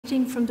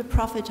reading from the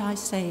prophet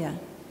Isaiah.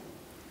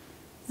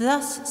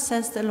 Thus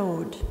says the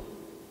Lord,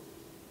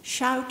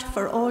 shout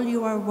for all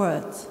you are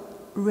worth,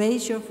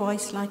 raise your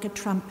voice like a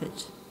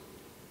trumpet.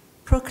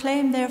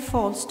 Proclaim their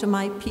faults to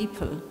my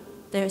people,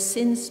 their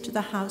sins to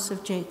the house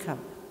of Jacob.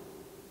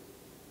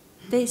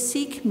 They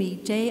seek me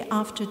day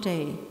after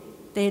day,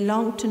 they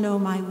long to know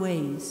my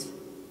ways.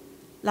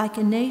 Like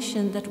a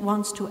nation that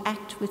wants to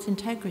act with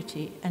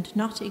integrity and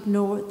not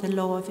ignore the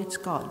law of its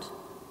God.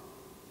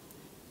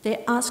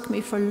 They ask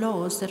me for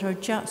laws that are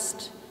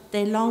just.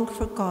 They long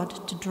for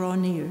God to draw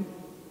near.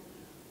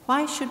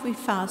 Why should we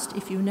fast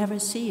if you never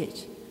see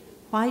it?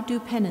 Why do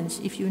penance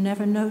if you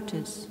never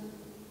notice?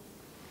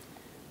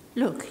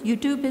 Look, you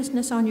do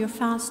business on your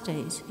fast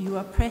days. You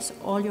oppress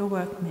all your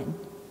workmen.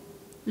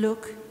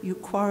 Look, you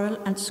quarrel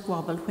and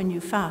squabble when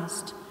you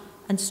fast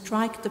and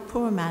strike the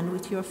poor man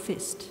with your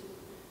fist.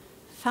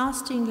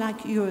 Fasting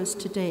like yours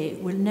today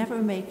will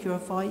never make your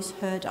voice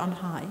heard on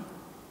high.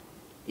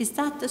 Is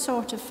that the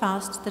sort of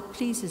fast that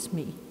pleases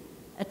me,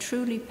 a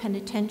truly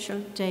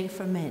penitential day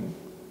for men?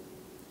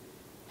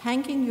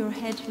 Hanging your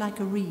head like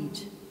a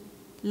reed,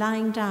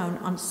 lying down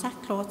on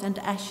sackcloth and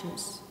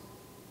ashes,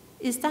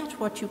 is that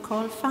what you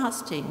call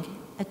fasting,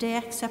 a day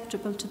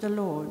acceptable to the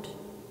Lord?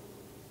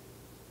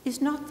 Is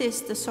not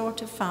this the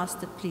sort of fast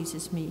that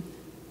pleases me?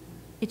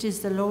 It is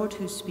the Lord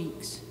who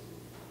speaks,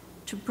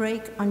 to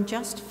break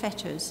unjust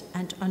fetters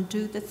and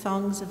undo the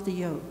thongs of the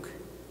yoke,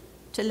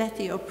 to let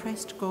the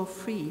oppressed go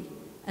free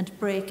and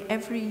break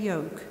every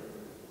yoke,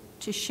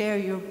 to share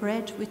your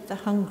bread with the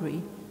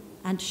hungry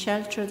and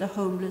shelter the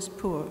homeless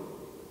poor,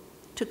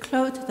 to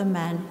clothe the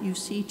man you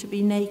see to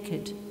be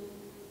naked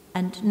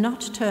and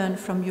not turn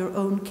from your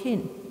own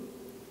kin.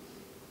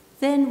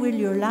 Then will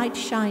your light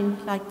shine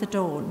like the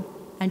dawn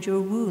and your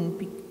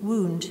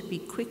wound be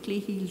quickly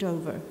healed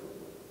over.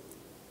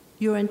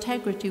 Your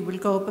integrity will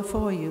go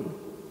before you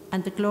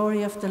and the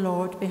glory of the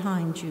Lord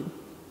behind you.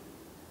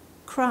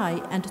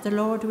 Cry and the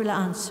Lord will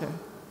answer.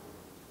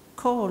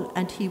 Call,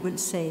 and he will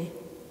say,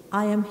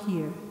 I am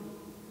here.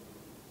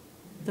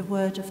 The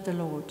word of the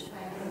Lord.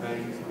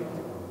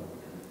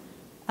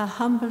 A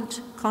humbled,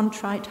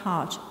 contrite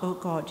heart, O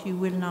God, you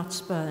will not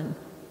spurn.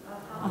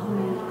 A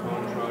humbled,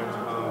 contrite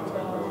heart, O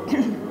God, you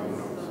will not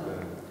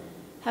spurn.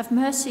 Have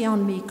mercy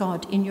on me,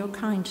 God, in your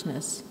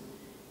kindness.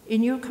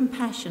 In your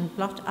compassion,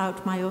 blot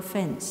out my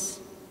offense.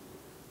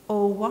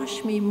 O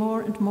wash me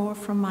more and more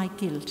from my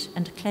guilt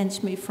and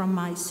cleanse me from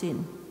my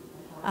sin.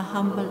 A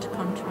humbled,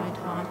 contrite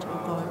heart,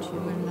 O God,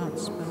 you will not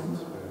spurn.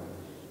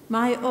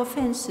 My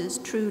offenses,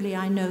 truly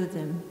I know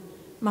them.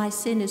 My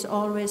sin is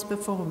always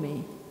before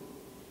me.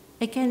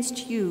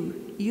 Against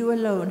you, you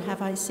alone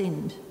have I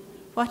sinned.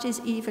 What is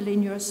evil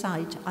in your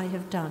sight I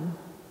have done.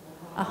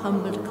 A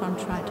humbled,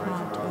 contrite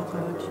heart, O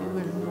God, you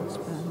will not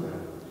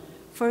spurn.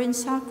 For in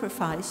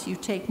sacrifice you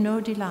take no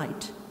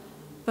delight.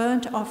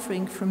 Burnt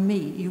offering from me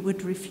you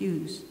would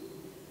refuse.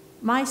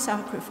 My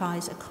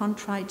sacrifice a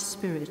contrite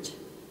spirit.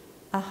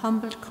 A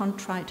humbled,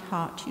 contrite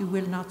heart you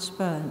will not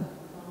spurn.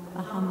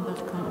 A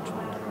humbled,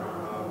 contrite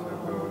heart you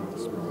will not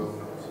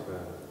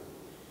spurn.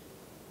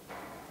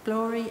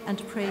 Glory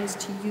and praise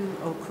to you,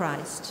 O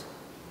Christ.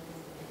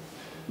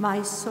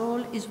 My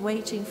soul is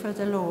waiting for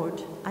the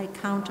Lord. I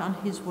count on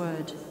his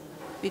word,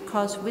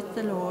 because with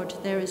the Lord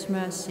there is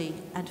mercy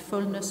and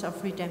fullness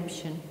of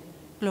redemption.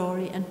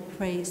 Glory and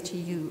praise to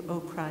you, O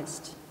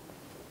Christ.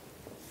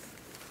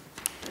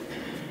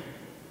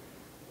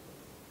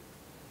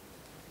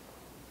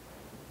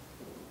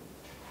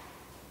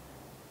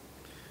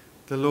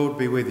 The Lord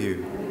be with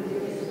you.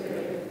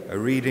 A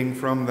reading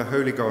from the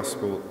Holy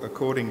Gospel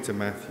according to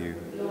Matthew.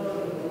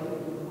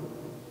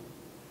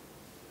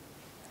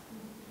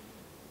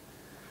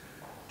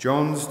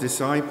 John's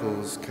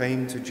disciples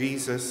came to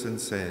Jesus and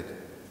said,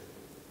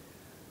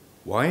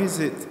 "Why is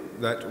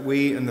it that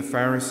we and the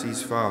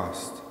Pharisees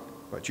fast,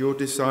 but your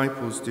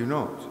disciples do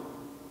not?"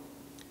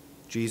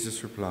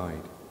 Jesus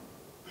replied,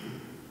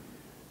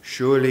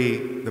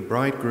 "Surely the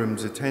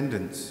bridegroom's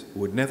attendants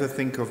would never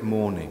think of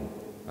mourning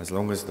as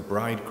long as the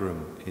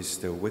bridegroom is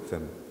still with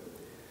them.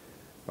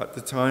 But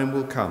the time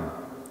will come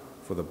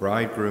for the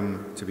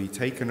bridegroom to be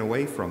taken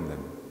away from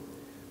them,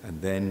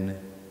 and then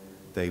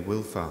they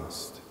will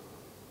fast."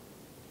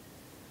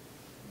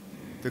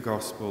 The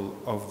Gospel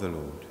of the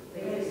Lord.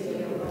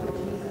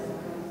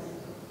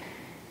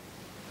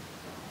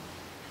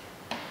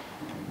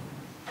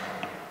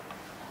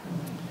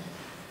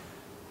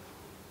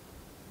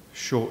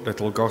 Short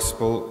little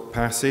Gospel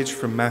passage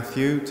from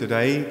Matthew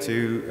today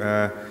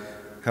to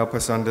help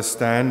us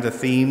understand the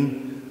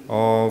theme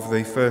of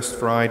the first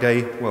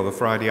Friday, well, the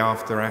Friday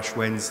after Ash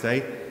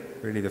Wednesday,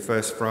 really the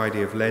first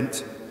Friday of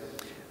Lent,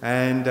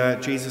 and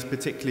Jesus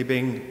particularly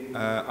being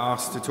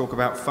asked to talk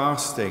about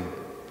fasting.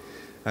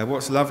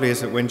 What's lovely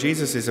is that when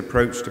Jesus is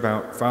approached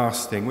about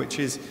fasting, which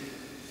is,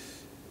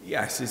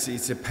 yes,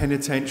 it's a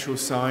penitential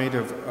side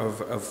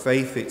of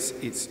faith.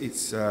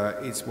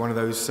 It's one of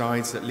those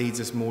sides that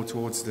leads us more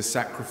towards the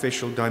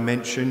sacrificial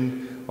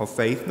dimension of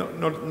faith.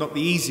 Not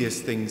the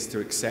easiest things to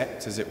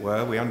accept, as it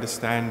were. We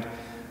understand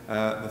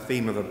the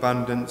theme of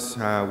abundance,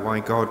 why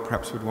God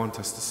perhaps would want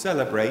us to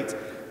celebrate.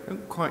 I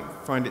don't quite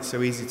find it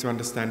so easy to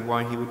understand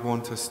why he would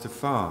want us to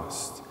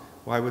fast.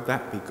 Why would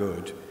that be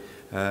good?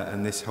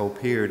 And this whole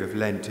period of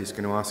Lent is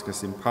going to ask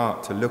us in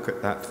part to look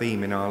at that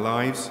theme in our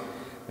lives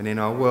and in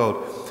our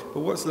world.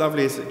 But what's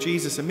lovely is that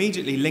Jesus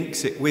immediately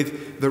links it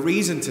with the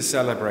reason to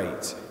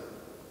celebrate.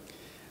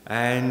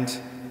 And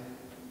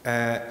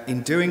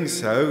in doing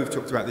so, we've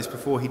talked about this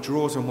before, he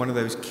draws on one of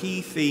those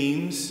key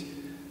themes,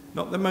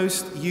 not the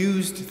most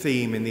used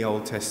theme in the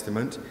Old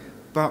Testament,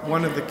 but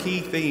one of the key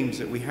themes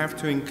that we have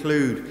to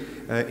include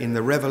in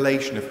the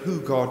revelation of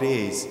who God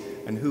is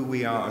and who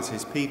we are as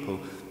his people.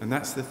 And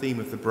that's the theme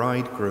of the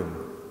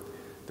bridegroom.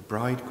 The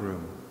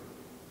bridegroom.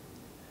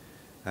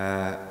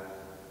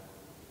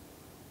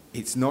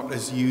 It's not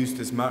as used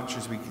as much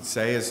as we could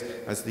say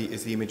as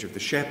the image of the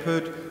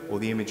shepherd or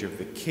the image of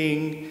the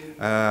king,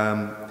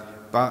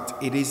 but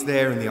it is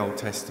there in the Old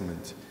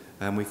Testament,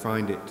 and we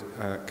find it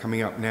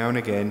coming up now and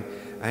again,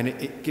 and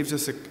it gives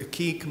us a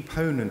key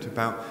component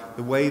about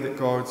the way that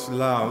God's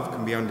love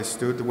can be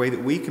understood, the way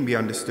that we can be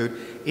understood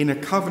in a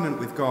covenant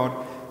with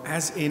God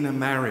as in a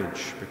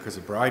marriage, because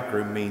a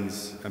bridegroom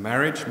means a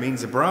marriage,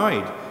 means a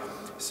bride.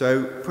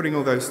 So putting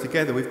all those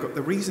together, we've got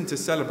the reason to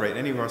celebrate.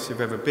 Any of us who've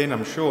ever been,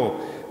 I'm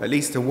sure, at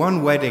least to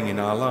one wedding in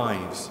our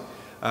lives,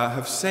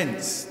 have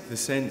sensed the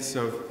sense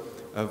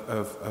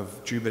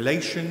of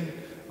jubilation,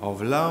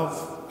 of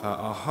love.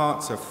 Our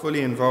hearts are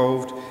fully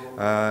involved.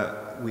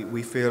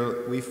 We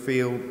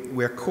feel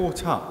we're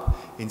caught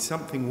up in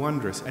something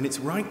wondrous. And it's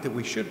right that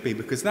we should be,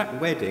 because that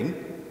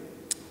wedding,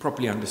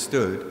 properly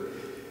understood,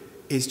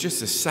 is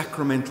just a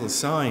sacramental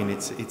sign.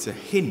 It's a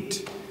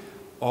hint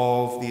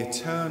of the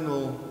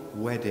eternal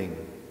wedding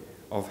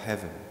of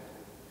heaven.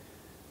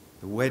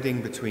 The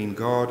wedding between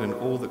God and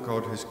all that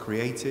God has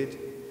created,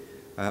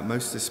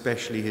 most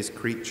especially his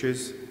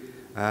creatures,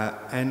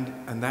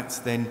 and that's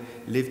then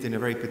lived in a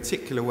very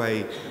particular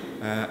way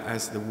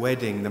as the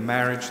wedding, the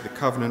marriage, the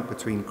covenant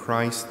between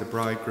Christ, the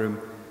bridegroom,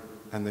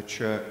 and the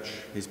church,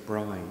 his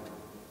bride.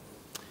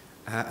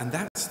 And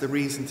that's the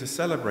reason to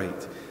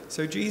celebrate.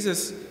 So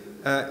Jesus,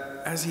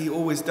 as he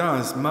always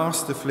does,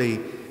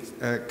 masterfully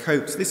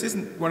copes. This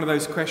isn't one of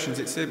those questions.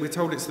 We're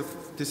told it's the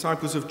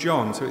disciples of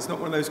John, so it's not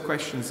one of those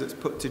questions that's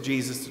put to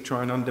Jesus to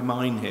try and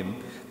undermine him.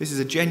 This is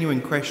a genuine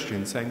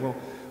question saying, well,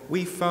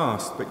 we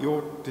fast, but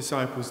your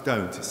disciples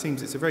don't. It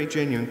seems it's a very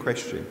genuine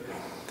question.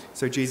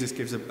 So Jesus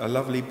gives a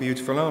lovely,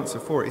 beautiful answer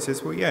for it. He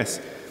says, well,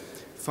 yes,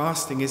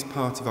 fasting is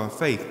part of our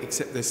faith,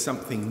 except there's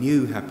something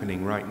new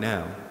happening right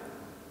now,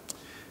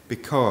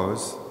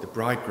 because the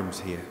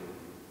bridegroom's here.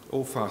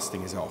 All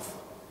fasting is off.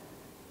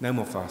 No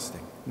more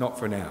fasting, not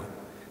for now,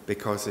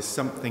 because there's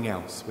something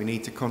else. We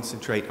need to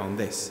concentrate on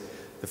this.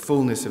 The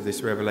fullness of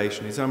this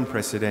revelation is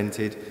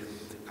unprecedented,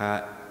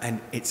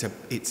 and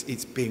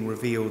it's being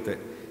revealed that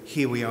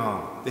here we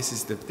are. This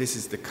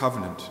is the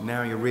covenant.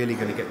 Now you're really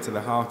going to get to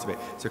the heart of it.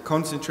 So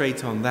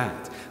concentrate on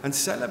that and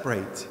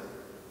celebrate.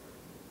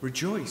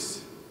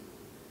 Rejoice.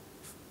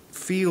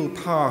 Feel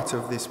part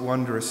of this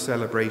wondrous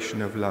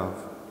celebration of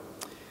love.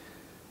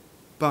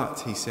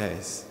 But, he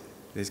says,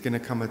 there's going to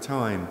come a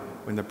time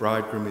when the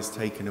bridegroom is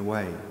taken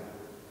away.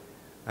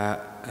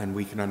 And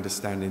we can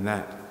understand in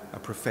that a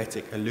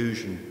prophetic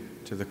allusion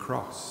to the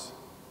cross.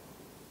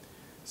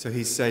 So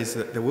he says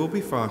that there will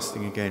be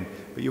fasting again,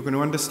 but you're going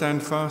to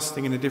understand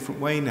fasting in a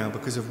different way now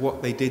because of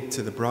what they did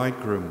to the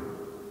bridegroom.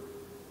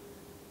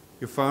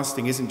 Your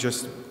fasting isn't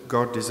just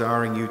God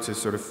desiring you to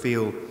sort of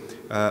feel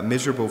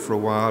miserable for a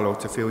while or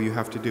to feel you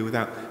have to do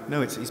without.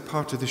 No, it's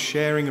part of the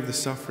sharing of the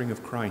suffering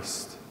of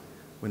Christ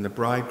when the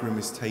bridegroom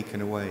is taken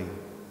away.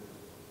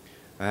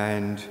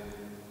 And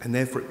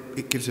therefore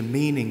it gives a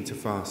meaning to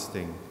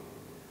fasting,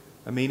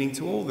 a meaning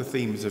to all the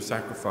themes of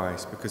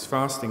sacrifice, because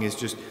fasting is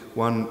just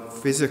one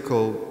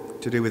physical,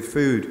 to do with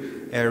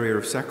food, area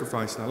of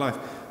sacrifice in our life.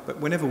 But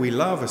whenever we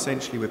love,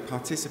 essentially we're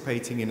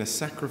participating in a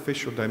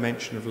sacrificial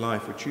dimension of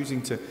life. We're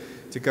choosing to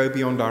go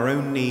beyond our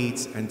own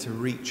needs and to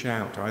reach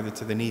out either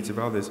to the needs of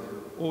others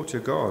or to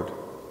God.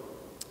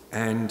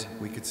 And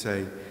we could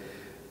say,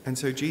 and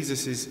so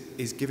Jesus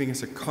is giving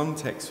us a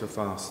context for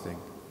fasting.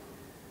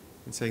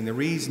 And saying the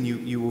reason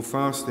you will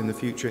fast in the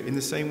future, in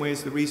the same way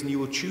as the reason you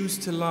will choose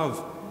to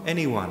love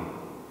anyone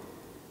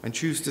and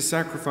choose to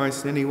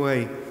sacrifice in any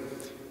way,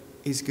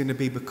 is going to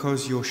be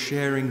because you're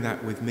sharing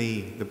that with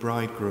me, the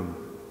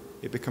bridegroom.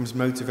 It becomes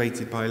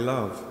motivated by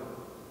love.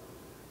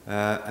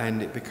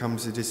 And it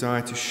becomes a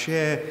desire to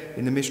share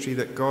in the mystery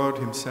that God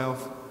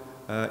himself,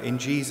 in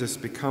Jesus,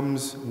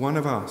 becomes one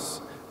of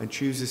us and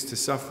chooses to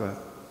suffer.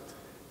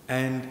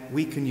 And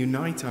we can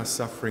unite our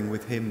suffering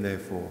with him,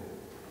 therefore.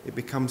 It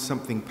becomes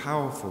something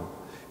powerful.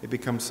 It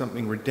becomes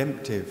something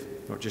redemptive,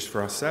 not just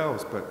for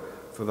ourselves, but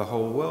for the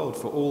whole world,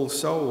 for all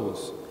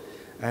souls.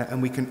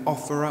 And we can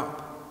offer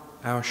up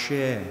our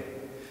share.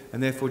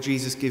 And therefore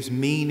Jesus gives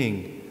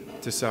meaning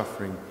to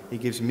suffering. He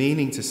gives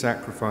meaning to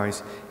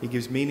sacrifice. He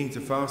gives meaning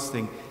to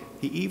fasting.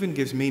 He even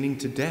gives meaning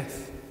to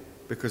death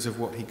because of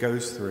what he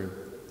goes through.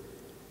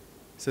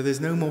 So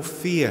there's no more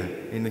fear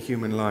in the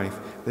human life.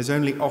 There's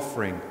only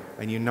offering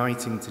and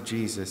uniting to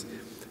Jesus.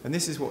 And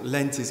this is what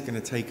Lent is going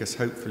to take us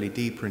hopefully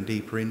deeper and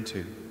deeper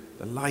into.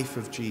 The life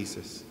of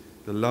Jesus,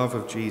 the love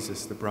of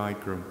Jesus, the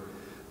bridegroom.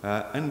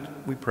 And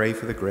we pray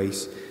for the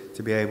grace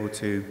to be able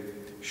to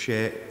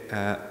share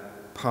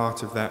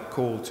part of that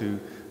call to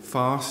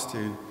fast,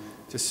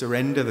 to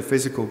surrender the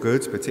physical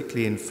goods,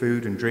 particularly in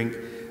food and drink,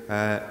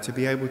 to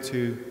be able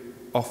to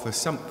offer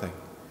something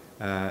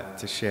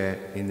to share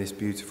in this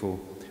beautiful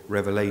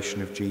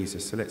revelation of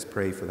Jesus. So let's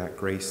pray for that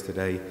grace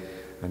today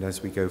and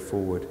as we go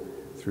forward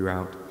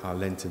throughout our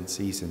Lenten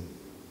season.